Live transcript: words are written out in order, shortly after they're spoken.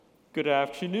Good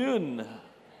afternoon.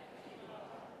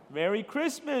 Merry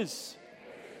Christmas.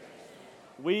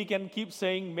 We can keep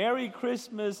saying Merry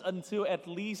Christmas until at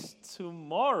least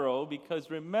tomorrow because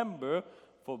remember,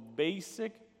 for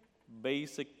basic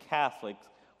Catholics,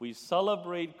 we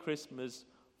celebrate Christmas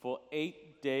for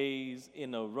 8 days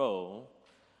in a row.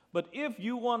 But if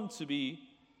you want to be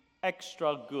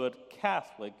extra good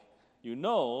Catholic, you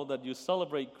know that you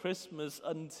celebrate Christmas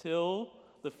until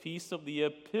the Feast of the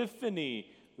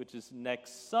Epiphany, which is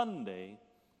next Sunday,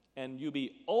 and you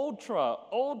be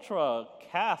ultra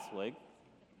Catholic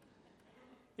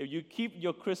if you keep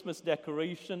your Christmas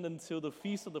decoration until the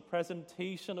Feast of the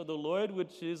Presentation of the Lord,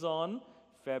 which is on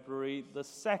February the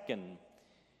 2nd.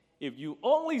 If you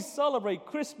only celebrate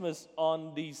Christmas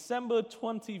on December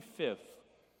 25th,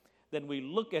 then we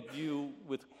look at you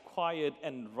with quiet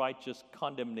and righteous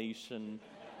condemnation,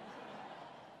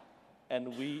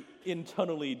 and we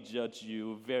internally judge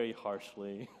you very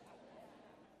harshly.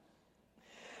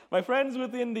 My friends,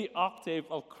 within the octave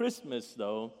of Christmas,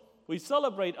 though, we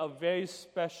celebrate a very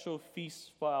special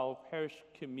feast for our parish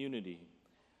community.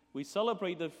 We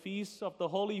celebrate the feast of the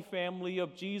Holy Family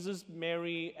of Jesus,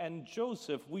 Mary, and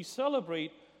Joseph. We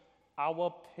celebrate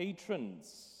our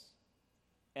patrons,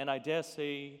 and I dare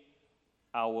say,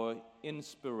 our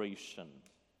inspiration.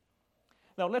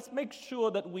 Now, let's make sure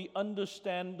that we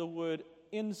understand the word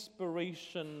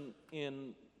inspiration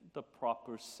in the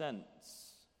proper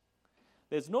sense.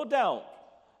 There's no doubt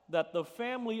that the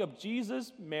family of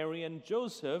Jesus, Mary, and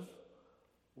Joseph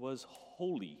was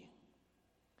holy.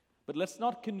 But let's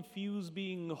not confuse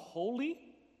being holy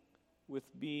with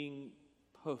being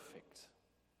perfect.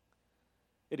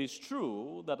 It is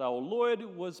true that our Lord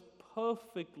was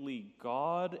perfectly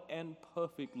God and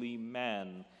perfectly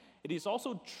man. It is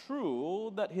also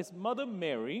true that his mother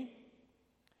Mary,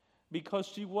 because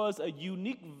she was a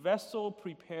unique vessel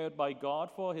prepared by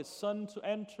God for his son to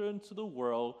enter into the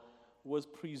world, was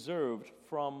preserved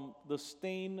from the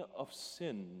stain of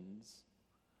sins.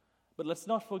 But let's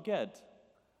not forget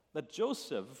that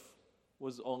Joseph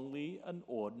was only an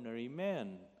ordinary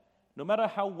man. No matter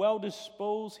how well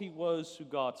disposed he was to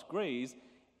God's grace,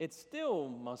 it still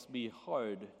must be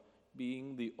hard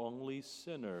being the only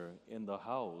sinner in the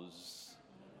house.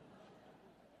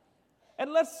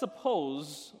 And let's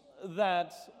suppose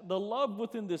that the love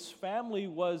within this family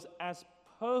was as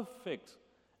perfect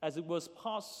as it was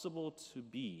possible to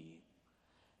be.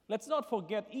 Let's not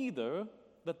forget either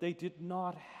that they did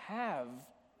not have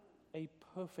a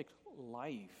perfect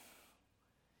life.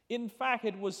 In fact,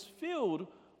 it was filled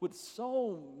with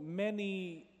so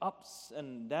many ups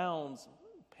and downs,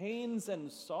 pains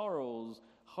and sorrows,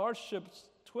 hardships,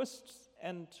 twists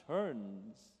and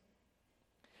turns.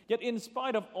 Yet in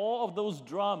spite of all of those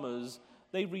dramas,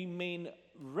 they remain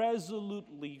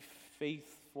resolutely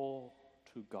faithful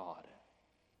to God.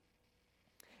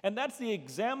 And that's the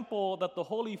example that the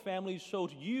Holy Family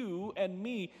showed you and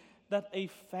me, that a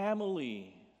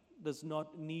family does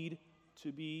not need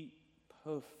to be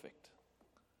perfect.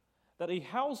 That a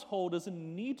household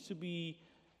doesn't need to be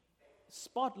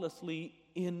spotlessly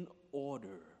in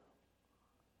order.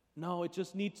 No, it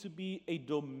just needs to be a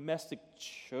domestic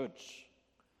church,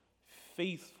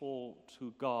 faithful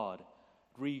to God,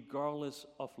 regardless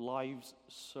of life's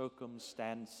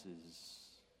circumstances.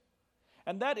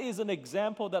 And that is an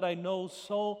example that I know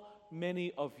so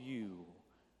many of you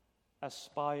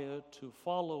aspire to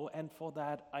follow, and for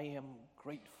that I am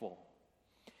grateful.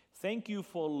 Thank you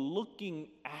for looking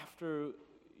after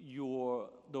your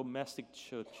domestic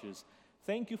churches.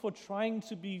 Thank you for trying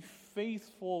to be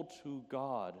faithful to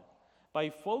God by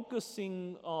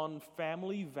focusing on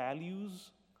family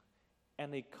values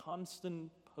and a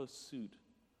constant pursuit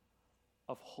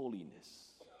of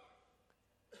holiness.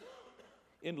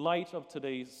 In light of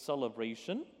today's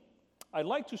celebration, I'd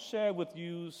like to share with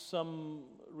you some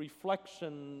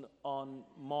reflection on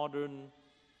modern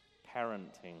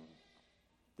parenting.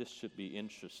 This should be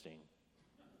interesting.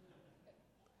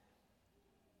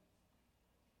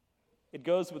 It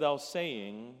goes without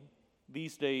saying,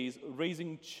 these days,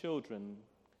 raising children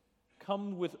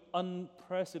come with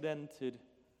unprecedented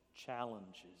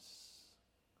challenges.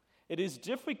 It is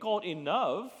difficult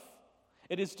enough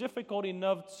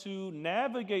to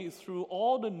navigate through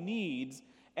all the needs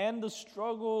and the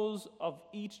struggles of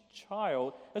each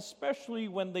child, especially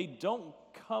when they don't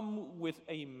come with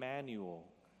a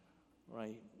manual,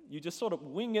 right? You just sort of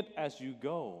wing it as you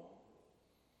go.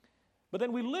 But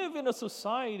then we live in a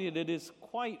society that is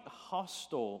quite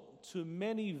hostile to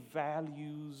many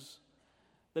values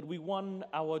that we want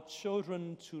our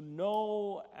children to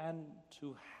know and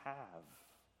to have.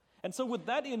 And so with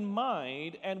that in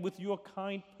mind, and with your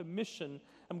kind permission,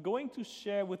 I'm going to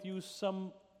share with you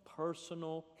some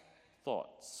personal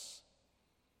thoughts.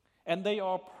 And they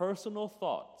are personal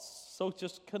thoughts, so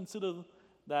just consider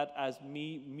that as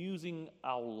me musing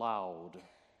out loud.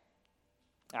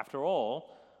 After all,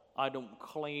 I don't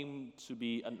claim to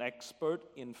be an expert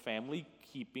in family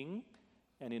keeping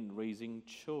and in raising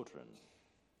children.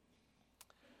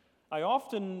 I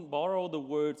often borrow the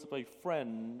words of a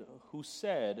friend who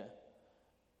said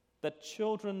that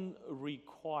children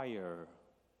require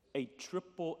a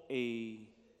AAA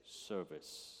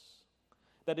service.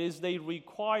 That is, they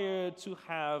require to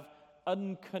have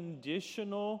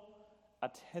unconditional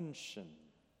attention,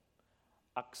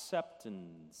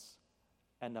 acceptance,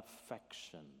 and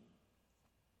affection.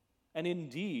 And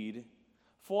indeed,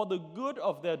 for the good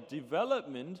of their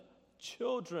development,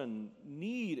 children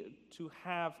need to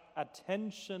have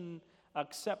attention,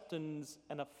 acceptance,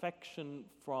 and affection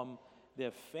from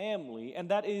their family. And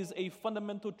that is a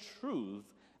fundamental truth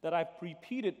that I've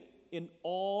repeated in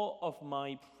all of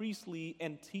my priestly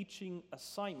and teaching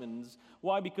assignments.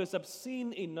 Why? Because I've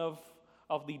seen enough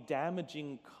of the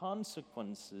damaging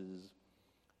consequences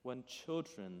when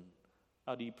children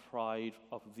are deprived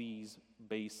of these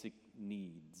basic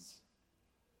needs.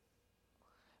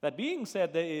 That being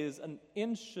said, there is an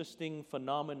interesting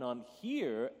phenomenon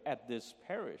here at this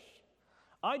parish.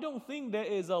 I don't think there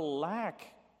is a lack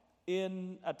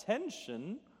in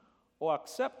attention or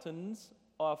acceptance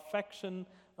or affection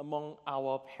among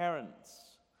our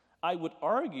parents. I would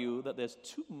argue that there's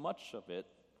too much of it.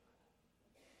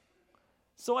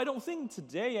 So I don't think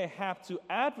today I have to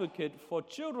advocate for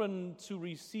children to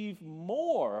receive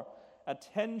more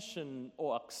attention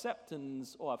or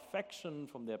acceptance or affection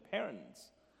from their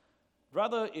parents.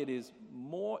 Rather, it is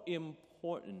more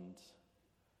important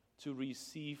to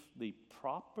receive the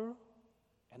proper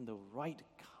and the right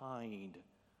kind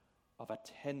of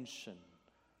attention,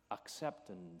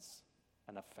 acceptance,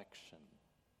 and affection.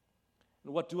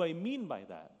 And what do I mean by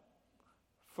that?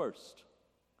 First,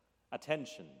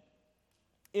 attention.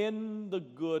 In the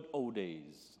good old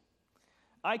days,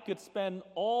 I could spend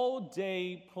all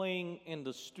day playing in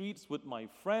the streets with my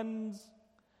friends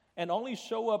and only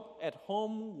show up at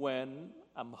home when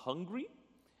I'm hungry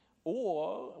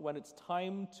or when it's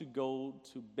time to go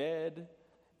to bed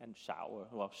and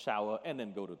shower and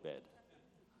then go to bed.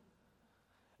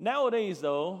 Nowadays,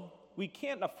 though, we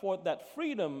can't afford that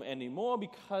freedom anymore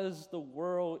because the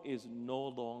world is no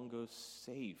longer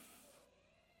safe.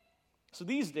 So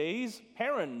these days,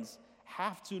 parents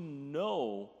have to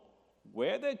know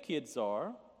where their kids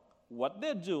are, what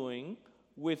they're doing,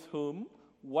 with whom,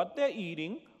 what they're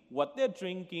eating, what they're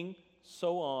drinking,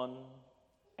 so on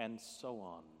and so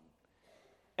on.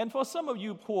 And for some of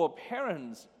you poor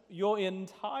parents, your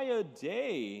entire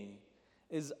day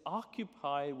is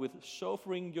occupied with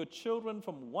chauffeuring your children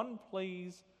from one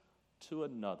place to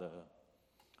another.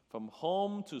 From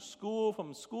home to school,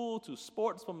 from school to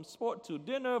sports, from sport to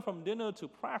dinner, from dinner to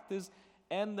practice,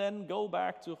 and then go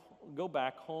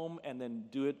back home and then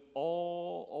do it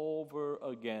all over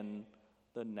again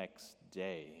the next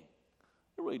day.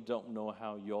 I really don't know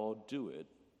how y'all do it.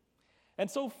 And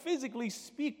so physically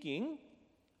speaking,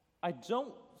 I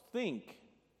don't think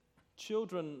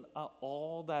children are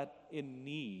all that in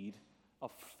need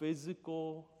of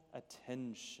physical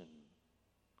attention.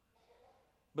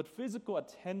 But physical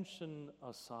attention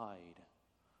aside,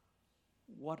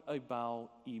 what about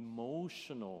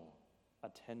emotional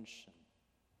attention?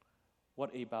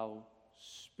 What about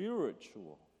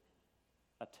spiritual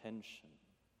attention?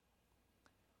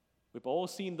 We've all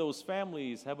seen those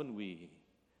families, haven't we?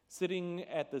 Sitting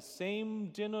at the same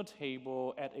dinner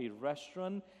table at a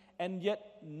restaurant, and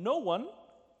yet no one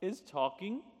is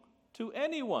talking to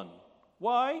anyone.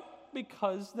 Why?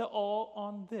 Because they're all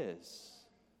on this.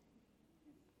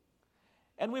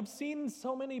 And we've seen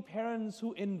so many parents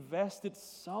who invested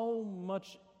so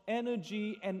much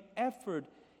energy and effort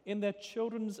in their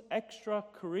children's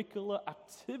extracurricular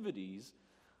activities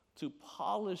to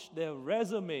polish their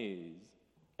resumes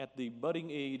at the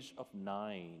budding age of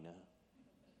 9.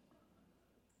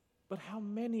 But how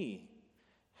many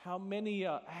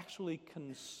are actually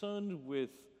concerned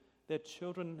with their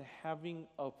children having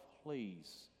a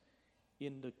place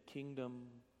in the kingdom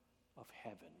of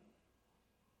heaven?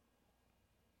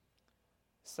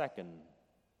 Second,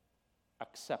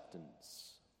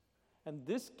 acceptance. And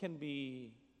this can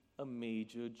be a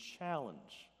major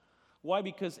challenge. Why?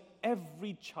 Because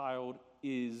every child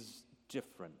is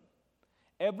different.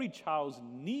 Every child's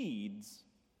needs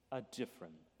are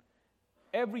different.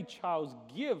 Every child's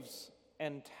gifts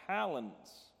and talents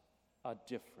are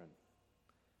different.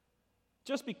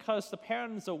 Just because the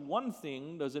parents are one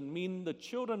thing doesn't mean the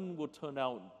children will turn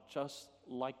out just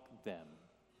like them.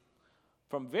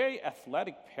 From very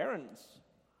athletic parents,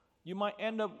 you might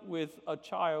end up with a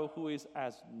child who is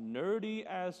as nerdy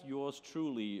as yours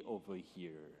truly over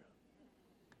here.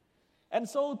 And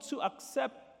so to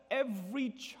accept every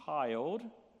child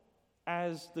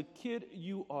as the kid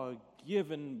you are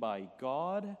given by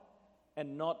God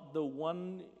and not the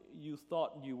one you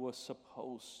thought you were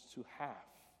supposed to have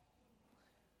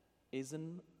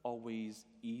isn't always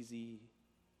easy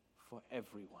for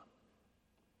everyone.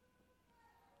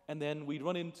 And then we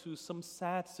run into some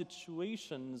sad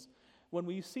situations when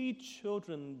we see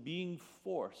children being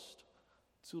forced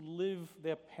to live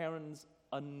their parents'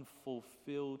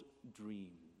 unfulfilled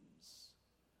dreams.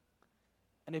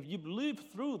 And if you've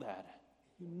lived through that,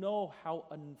 you know how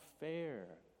unfair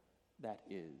that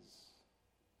is.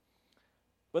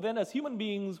 But then as human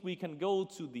beings, we can go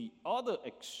to the other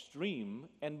extreme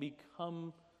and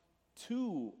become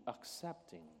too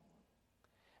accepting.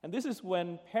 And this is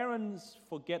when parents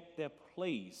forget their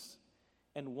place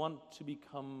and want to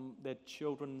become their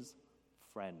children's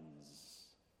friends.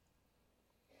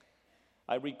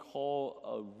 I recall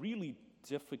a really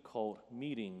difficult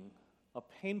meeting, a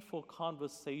painful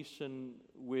conversation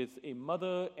with a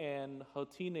mother and her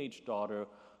teenage daughter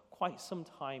quite some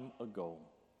time ago.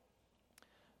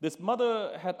 This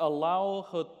mother had allowed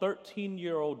her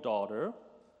 13-year-old daughter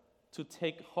to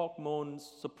take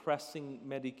hormone-suppressing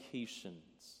medications.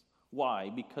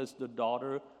 Why? Because the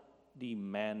daughter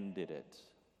demanded it.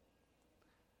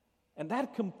 And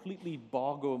that completely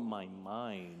boggled my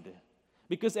mind.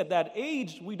 Because at that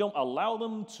age, we don't allow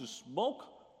them to smoke,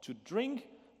 to drink,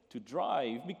 to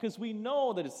drive, because we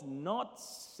know that it's not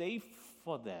safe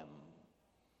for them.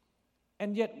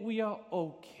 And yet we are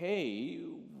okay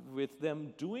with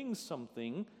them doing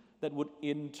something that would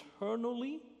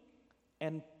internally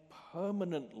and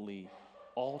permanently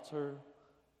alter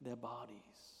their bodies.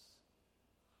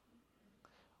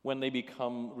 When they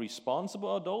become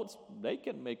responsible adults, they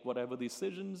can make whatever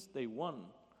decisions they want.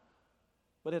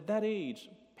 But at that age,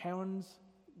 parents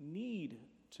need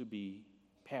to be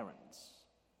parents,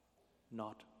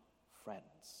 not friends.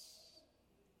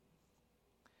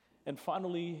 And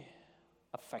finally,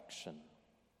 affection.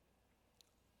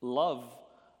 Love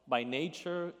by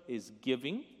nature is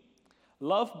giving.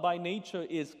 Love by nature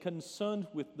is concerned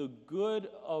with the good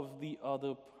of the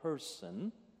other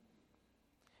person.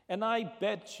 And I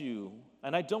bet you,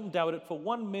 and I don't doubt it for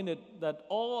 1 minute, that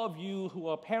all of you who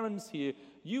are parents here,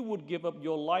 you would give up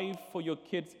your life for your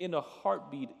kids in a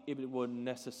heartbeat if it were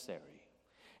necessary.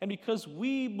 And because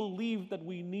we believe that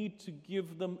we need to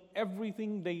give them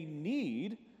everything they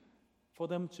need for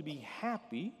them to be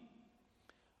happy,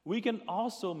 we can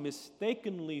also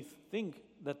mistakenly think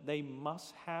that they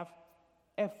must have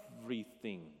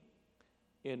everything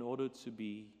in order to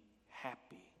be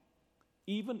happy,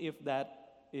 even if that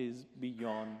is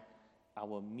beyond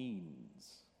our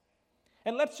means.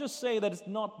 And let's just say that it's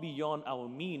not beyond our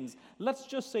means. Let's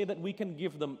just say that we can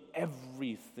give them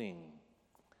everything.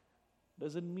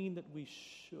 Does it mean that we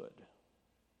should?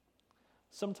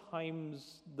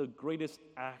 Sometimes the greatest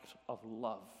act of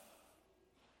love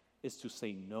is to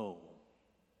say no,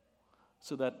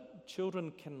 so that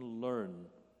children can learn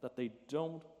that they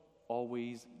don't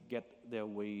always get their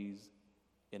ways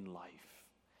in life,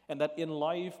 and that in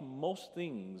life most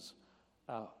things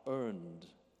are earned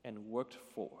and worked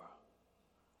for,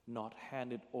 not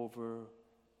handed over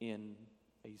in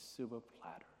a silver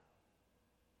platter.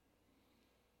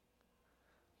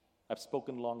 I've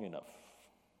spoken long enough,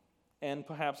 and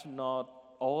perhaps not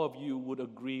all of you would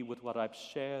agree with what I've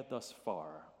shared thus far,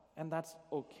 and that's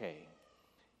okay.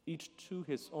 Each to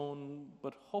his own,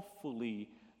 but hopefully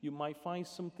you might find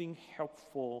something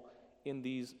helpful in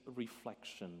these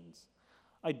reflections.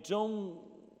 I don't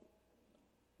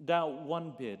doubt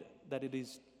one bit that it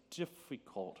is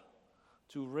difficult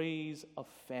to raise a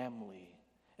family,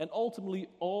 and ultimately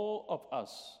all of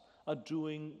us are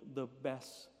doing the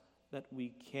best that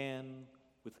we can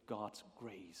with God's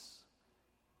grace.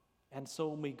 And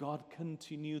so may God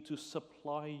continue to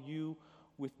supply you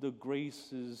with the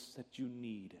graces that you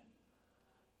need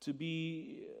to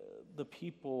be the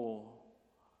people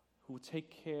who take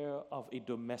care of a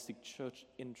domestic church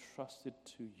entrusted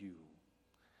to you.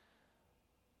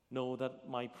 Know that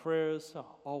my prayers are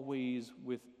always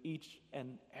with each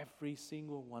and every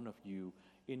single one of you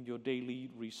in your daily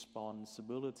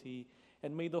responsibility.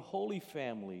 And may the Holy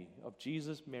Family of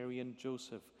Jesus, Mary, and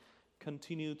Joseph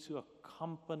continue to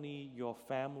accompany your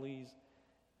families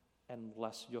and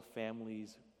bless your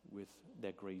families with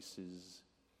their graces.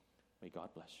 May God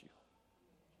bless you.